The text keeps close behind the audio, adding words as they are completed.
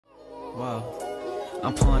Whoa,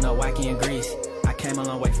 I'm pulling up wacky and grease. I came a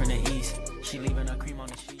long way from the east. She leaving her cream on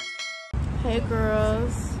the sheet. Hey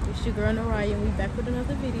girls, it's your girl Naraya and we back with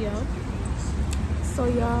another video. So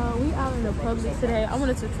y'all, we out in the public today. I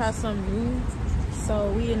wanted to try something new.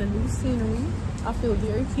 So we in a new scenery. I feel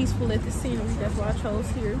very peaceful at the scenery. That's why I chose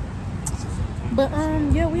here. But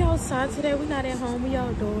yeah, we outside today. We not at home, we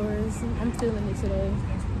outdoors. I'm feeling it today.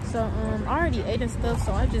 So I already ate and stuff,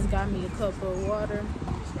 so I just got me a cup of water.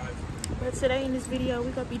 But today in this video,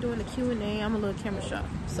 we're gonna be doing a Q&A. I'm a little camera shy,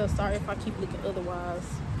 so sorry if I keep looking otherwise.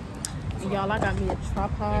 And y'all, I got me a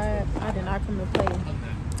tripod. I did not come to play.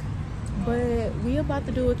 But we about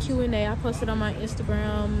to do a Q&A. I posted on my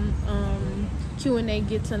Instagram Q&A,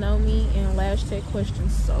 get to know me and lash tech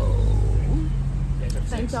questions. So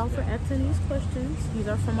thank y'all for asking these questions. These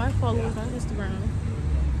are from my followers on Instagram.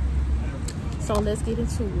 So let's get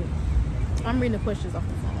into it. I'm reading the questions off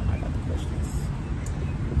the phone. I got the questions.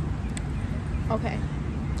 Okay.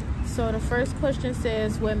 So the first question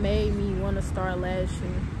says, what made me want to start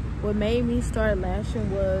lashing? What made me start lashing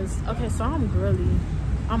was, okay, so I'm girly.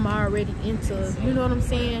 I'm already into, you know what I'm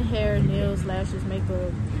saying? Hair, nails, lashes,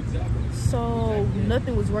 makeup. So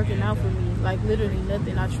nothing was working out for me. Like literally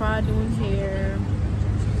nothing. I tried doing hair.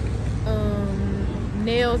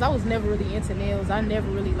 Nails, I was never really into nails. I never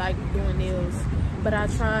really liked doing nails. But I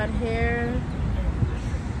tried hair,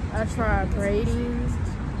 I tried braiding,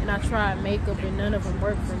 and I tried makeup, and none of them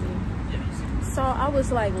worked for me. So I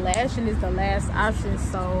was like, lashing is the last option.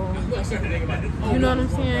 So you know what I'm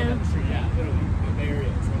saying?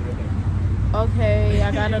 Okay,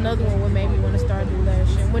 I got another one. What made me want to start doing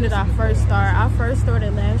lashing? When did I first start? I first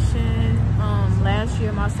started lashing last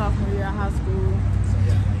year, my sophomore year of high school.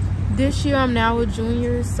 This year I'm now a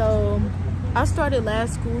junior, so I started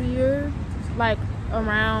last school year, like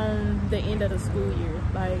around the end of the school year.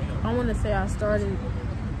 Like I want to say I started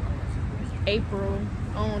April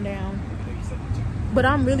on down, but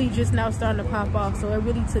I'm really just now starting to pop off. So it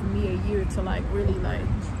really took me a year to like really like,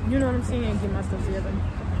 you know what I'm saying, get myself together.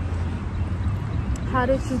 How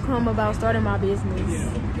did you come about starting my business?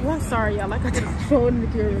 Well, I'm sorry y'all, like I told phone the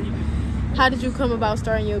camera. How did you come about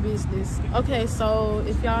starting your business? Okay, so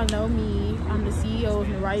if y'all know me, I'm the CEO of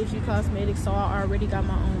Naraya G Cosmetics, so I already got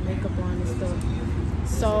my own makeup line and stuff.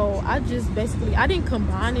 So I just basically, I didn't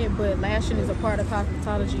combine it, but lashing is a part of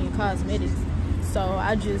cosmetology and cosmetics. So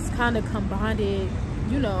I just kind of combined it,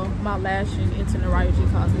 you know, my lashing into Naraya G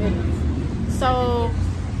Cosmetics. So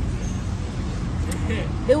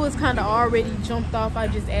it was kind of already jumped off. I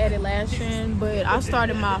just added lashing, but I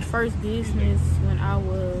started my first business when I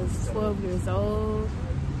was 12 years old.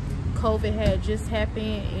 COVID had just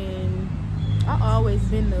happened, and I always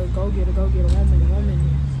been the go-getter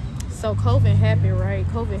woman. So COVID happened, right?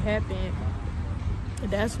 COVID happened.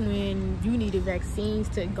 That's when you needed vaccines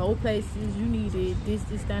to go places. You needed this,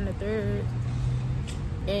 that, and the third.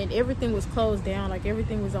 And everything was closed down. Like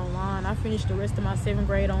everything was online. I finished the rest of my 7th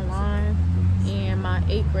grade online and my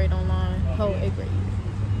 8th grade online, whole 8th grade.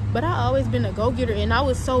 But I always been a go-getter, and I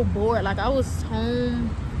was so bored. Like I was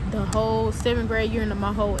home the whole 7th grade year and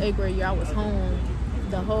my whole 8th grade year. I was home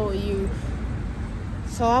the whole year.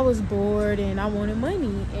 So I was bored and I wanted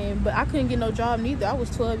money, but I couldn't get no job neither. I was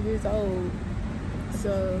 12 years old.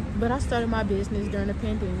 So, but I started my business during the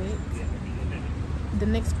pandemic. The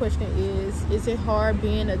next question is it hard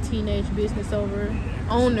being a teenage business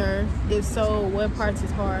owner? If so, what parts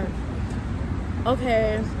is hard?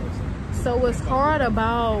 Okay, so what's hard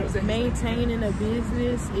about maintaining a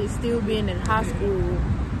business is still being in high school,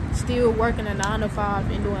 still working a 9 to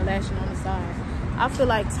 5 and doing lashing on the side. I feel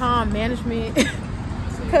like time management,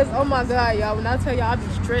 because oh my god y'all, when I tell y'all I be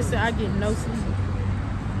stressing, I get no sleep.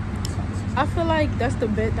 I feel like that's the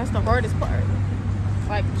hardest part.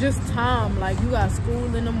 Like just time. Like you got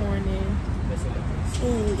school in the morning,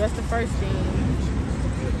 school, that's the first thing.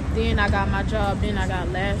 Then I got my job, then I got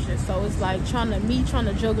lashes. So it's like trying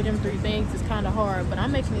to juggle them 3 things is kind of hard, but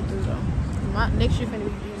I'm making it through though. My next year finna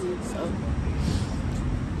be good. So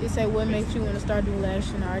it say, what makes you want to start doing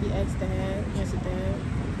lashing? I already asked that, answered that.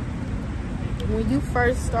 When you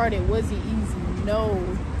first started, was it easy? No,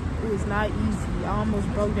 it was not easy. I almost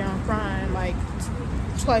broke down crying like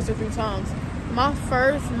twice or 3 times. My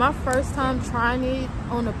first time trying it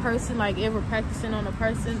on a person, like ever practicing on a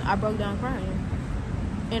person, I broke down crying.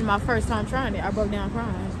 And my first time trying it, I broke down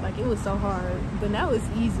crying. Like it was so hard, but now it's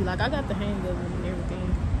easy. Like I got the hang of it and everything.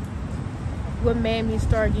 What made me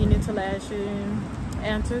start getting into lashing?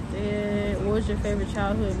 Answered that. What was your favorite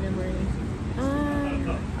childhood memory?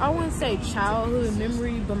 I wouldn't say childhood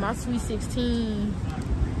memory, but my Sweet 16,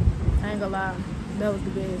 I ain't gonna lie, that was the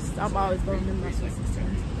best. I'm always gonna remember my Sweet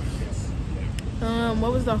 16.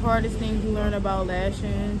 What was the hardest thing you learned about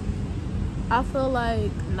lashing? I feel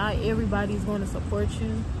like not everybody's going to support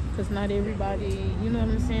you, because not everybody, you know what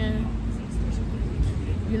I'm saying?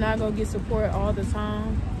 You're not going to get support all the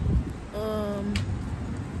time.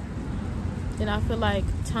 And I feel like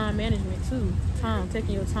time management too.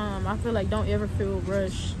 Taking your time. I feel like don't ever feel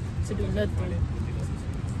rushed to do nothing.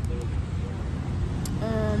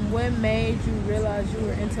 What made you realize you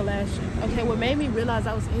were into lashing? Okay, what made me realize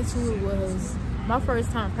I was into it was my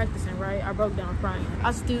first time practicing, right? I broke down crying.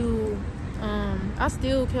 I still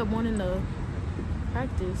kept wanting to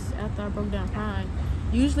practice after I broke down crying.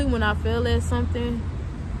 Usually when I fail at something,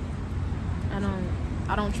 I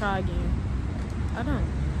don't try again. I don't.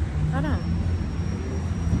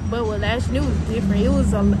 But with lashing, it was different. It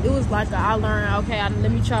was like I learned, okay,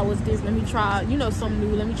 let me try what's this. Let me try, something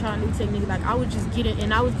new. Let me try a new technique. Like I was just getting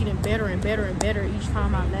better and better and better each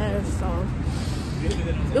time I lashed. So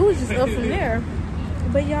it was just up from there.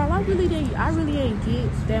 But y'all, I really ain't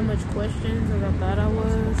get that much questions as I thought I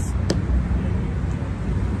was.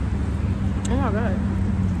 Oh my god.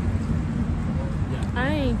 I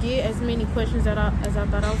ain't get as many questions as I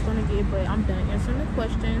thought I was gonna get, but I'm done answering the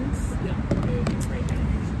questions.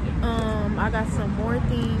 I got some more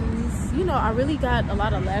things. I really got a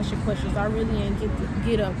lot of lashing questions. I really ain't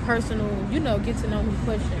get a personal, get to know me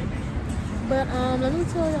question. But let me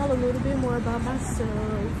tell y'all a little bit more about myself.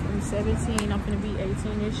 I'm 17. I'm gonna be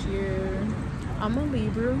 18 this year. I'm a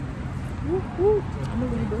Libra. Woo. I'm a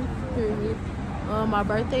Libra. Period. My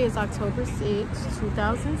birthday is October 6th,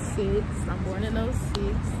 2006. I'm born in 06.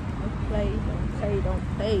 Don't play.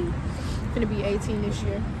 I'm gonna be 18 this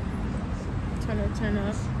year. Turn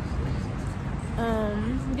up.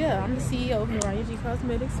 Yeah, I'm the CEO of Mariah G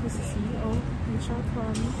Cosmetics, Mrs. CEO, which y'all call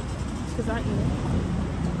me, because I am.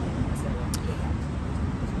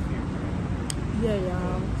 Yeah,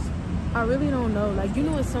 y'all. I really don't know. Like,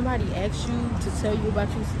 when somebody asks you to tell you about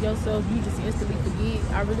yourself, you just instantly forget.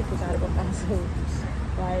 I really forgot about myself.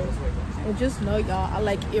 Like, and just know, y'all, I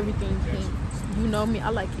like everything pink. You know me, I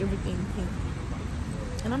like everything pink.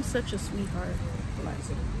 And I'm such a sweetheart. Like,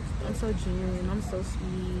 I'm so genuine. I'm so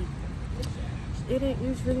sweet.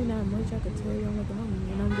 It's really not much I could tell y'all about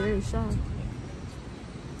me, and I'm very shy.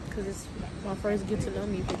 Because it's my first get to know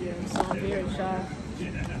me video, so I'm very shy.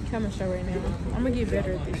 Camera shy right now. I'm going to get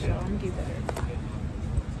better at this, y'all. I'm going to get better.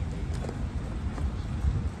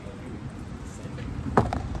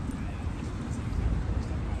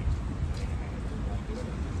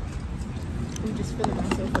 I'm just feeling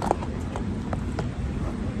myself up.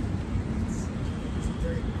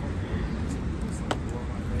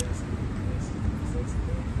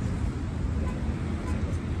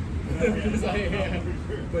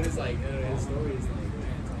 But it's like, his story is like,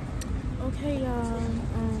 okay, y'all.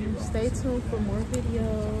 Stay tuned for more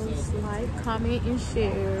videos. Like, comment, and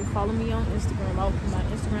share. Follow me on Instagram. I'll put my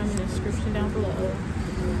Instagram in the description down below.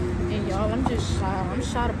 And y'all, I'm just shy. I'm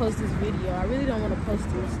shy to post this video. I really don't want to post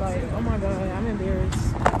this. Like, oh my god, I'm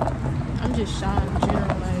embarrassed. I'm just shy in general.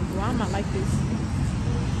 Like, why am I like this?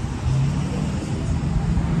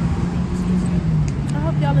 I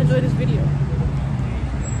hope y'all enjoy this video.